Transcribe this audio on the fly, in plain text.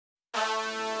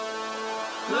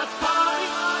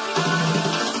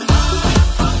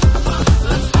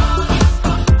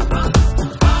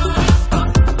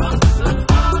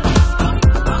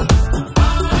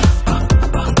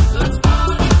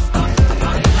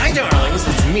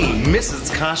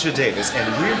Mrs. Kasha Davis,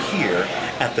 and we're here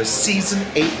at the Season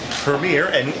 8 premiere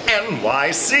in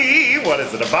NYC. What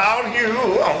is it about you?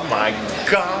 Oh my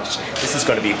gosh, this is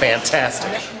going to be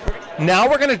fantastic. Now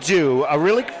we're going to do a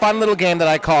really fun little game that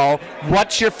I call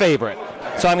What's Your Favorite?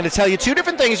 So I'm going to tell you two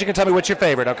different things. You can tell me what's your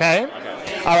favorite, okay?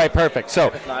 Okay. All right, perfect. So,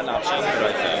 it's not an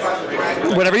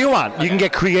option, whatever you want. You can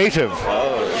get creative.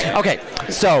 Oh. Okay,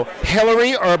 so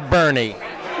Hillary or Bernie?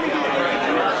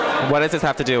 What does this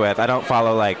have to do with? I don't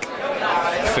follow, like,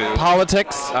 food.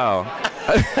 Politics. Oh.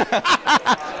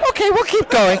 Okay, we'll keep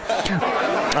going.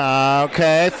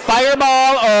 Okay,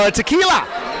 Fireball or tequila?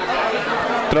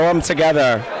 Throw them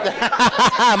together.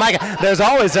 My God, there's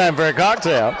always time for a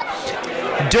cocktail.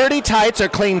 Dirty tights or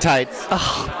clean tights?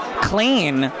 Ugh,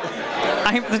 clean.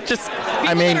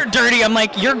 I mean, you're dirty. I'm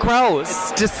like, you're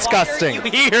gross. It's disgusting. Why are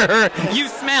you here? You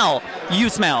smell. You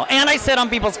smell. And I sit on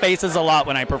people's faces a lot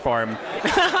when I perform.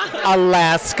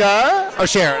 Alaska or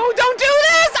Sharon? Oh, don't do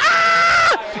this!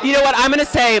 Ah! You know what? I'm going to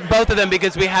say both of them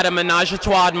because we had a menage a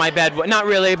trois in my bed. Not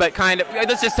really, but kind of.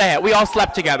 Let's just say it. We all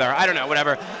slept together. I don't know,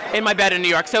 whatever. In my bed in New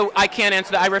York. So I can't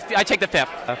answer that. I take the fifth.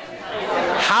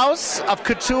 House of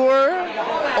Couture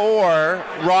or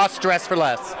Ross Dress for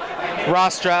Less?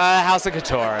 House of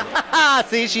Couture.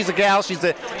 See, she's a gal. She's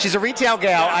a retail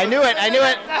gal. I knew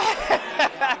it.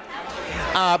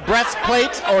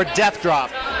 Breastplate or death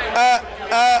drop?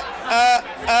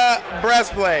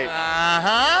 Breastplate.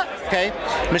 Okay.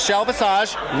 Michelle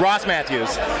Visage, Ross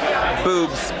Matthews.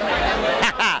 Boobs.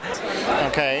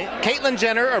 Okay. Caitlyn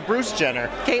Jenner or Bruce Jenner?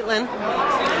 Caitlyn.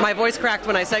 My voice cracked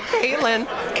when I said Caitlyn.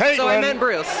 Caitlyn. So I meant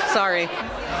Bruce. Sorry.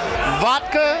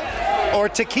 Vodka or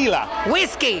tequila?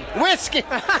 Whiskey. Whiskey.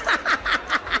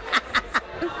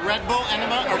 Red Bull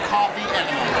enema or coffee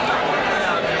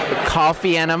enema?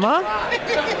 Coffee enema?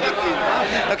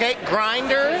 Okay,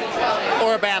 grinder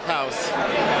or a bathhouse?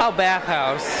 Oh,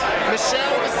 bathhouse.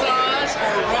 Michelle Visage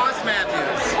or Ross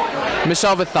Matthews?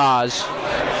 Michelle Visage.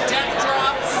 Death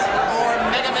drops or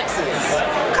mega mixes?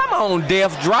 Come on,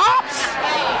 Death drops.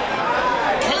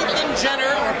 Caitlyn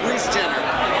Jenner or Bruce Jenner?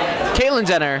 Caitlyn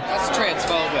Jenner. That's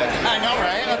transphobic. I know,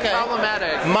 right? Okay.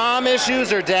 Problematic. Mom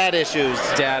issues or dad issues?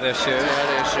 Dad issues.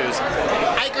 Dad issues.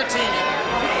 Ike or Tina?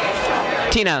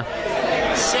 Tina.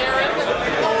 Sharon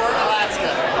or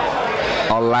Alaska?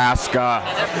 Alaska.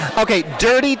 Okay,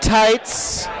 dirty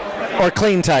tights or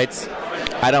clean tights?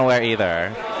 I don't wear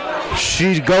either.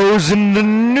 She goes in the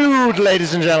nude,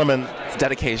 ladies and gentlemen. It's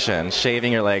dedication.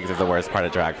 Shaving your legs is the worst part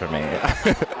of drag for me.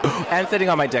 And sitting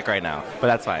on my dick right now, but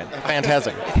that's fine.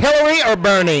 Fantastic. Hillary or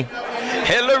Bernie?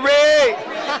 Hillary!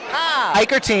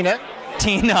 Ike or Tina?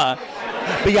 Tina.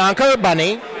 Bianca or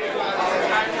Bunny?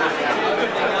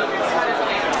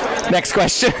 Next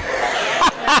question.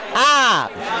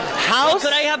 House?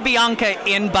 Could I have Bianca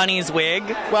in Bunny's wig?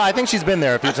 Well, I think she's been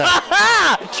there a few times.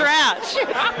 Trash.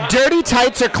 Dirty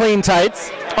tights or clean tights?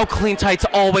 Oh, clean tights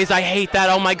always. I hate that.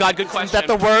 Oh my God, good question. Is that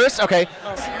the worst? Okay.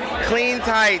 Clean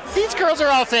tights? These girls are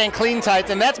all saying clean tights,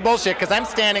 and that's bullshit because I'm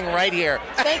standing right here.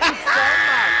 Thank you so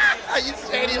much. Are you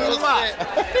standing much?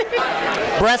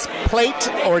 Breastplate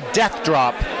or death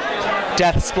drop?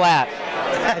 Death splat.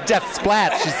 Death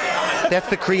splat. That's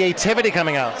the creativity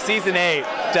coming out. Season 8,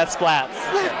 Death Splats.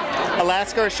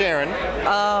 Alaska or Sharon?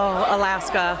 Oh,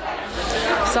 Alaska.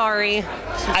 Sorry.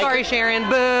 Sorry, Sharon.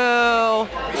 Boo.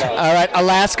 All right,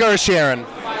 Alaska or Sharon?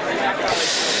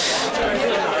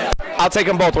 I'll take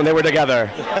them both when they were together.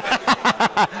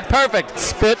 Perfect.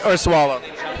 Spit or swallow?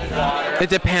 It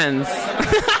depends.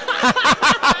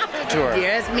 Sure.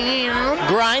 Yes, ma'am.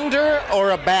 Grinder or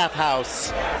a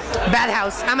bathhouse?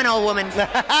 Bathhouse. I'm an old woman.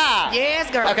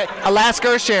 Yes, girl. Okay,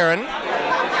 Alaska or Sharon?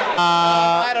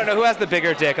 I don't know. Who has the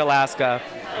bigger dick, Alaska?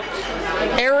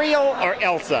 Ariel or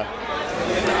Elsa?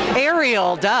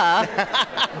 Ariel, duh.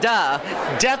 Duh.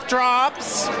 Death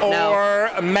drops or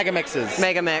mega mixes?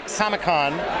 Mega mix.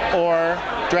 Comic-Con or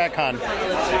DragCon?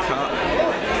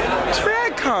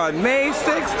 DragCon, May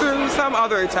 6th through some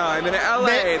other time in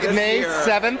LA this May year.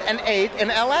 7th and 8th in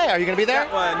LA. Are you going to be there?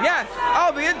 That one, yes.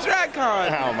 I'll be at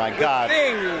DragCon. Oh my God.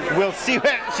 Things. We'll see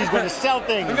what she's going to sell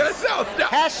things. I'm going to sell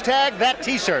stuff. Hashtag that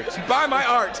t-shirt. Buy my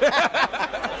art.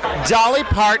 Dolly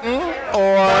Parton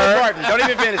or... Dolly Parton. Don't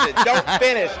even finish it. Don't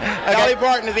finish. Okay. Dolly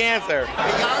Parton is the answer.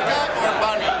 Bianca or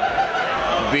Bunny?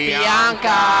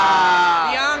 Bianca.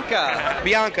 Bianca.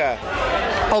 Bianca.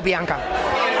 Oh, Bianca.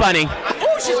 Bunny.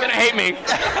 Oh, she's going to hate me.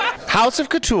 House of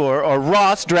Couture or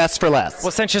Ross Dress for Less?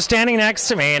 Well, since you're standing next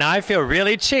to me and I feel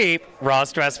really cheap,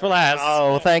 Ross Dress for Less.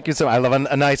 Oh, thank you so much. I love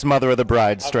a nice Mother of the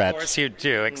Bride stretch. Of course you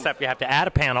do, except you have to add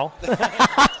a panel.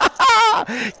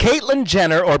 Caitlyn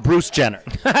Jenner or Bruce Jenner?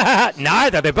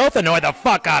 Neither. They both annoy the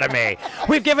fuck out of me.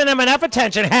 We've given them enough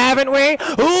attention, haven't we?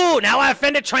 Ooh, now I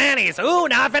offended trannies. Ooh,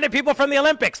 now I offended people from the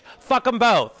Olympics. Fuck them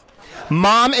both.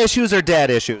 Mom issues or dad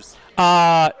issues?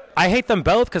 I hate them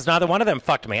both because neither one of them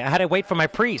fucked me. I had to wait for my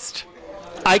priest.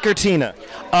 Ike or Tina?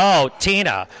 Oh,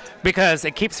 Tina, because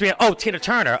it keeps me. Oh, Tina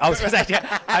Turner. I was gonna say,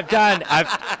 I've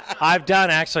done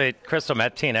actually. Crystal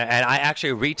met Tina, and I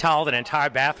actually retoweled an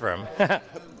entire bathroom.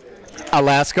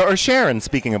 Alaska or Sharon?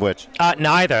 Speaking of which,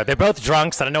 Neither. They're both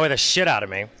drunks that annoy the shit out of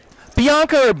me.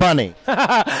 Bianca or Bunny?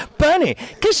 Bunny,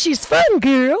 cause she's fun,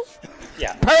 girl.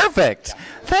 Yeah. Perfect.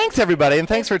 Thanks, everybody, and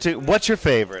thanks for what's your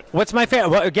favorite? What's my favorite?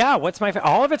 Well, yeah, what's my favorite?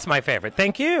 All of it's my favorite.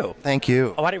 Thank you. Thank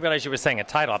you. Oh, I didn't realize you were saying a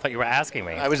title. I thought you were asking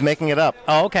me. I was making it up.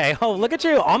 Oh, okay. Oh, look at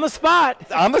you. On the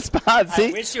spot. On the spot, see?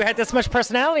 I wish you had this much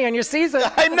personality on your season.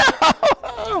 I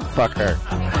know. Fuck her.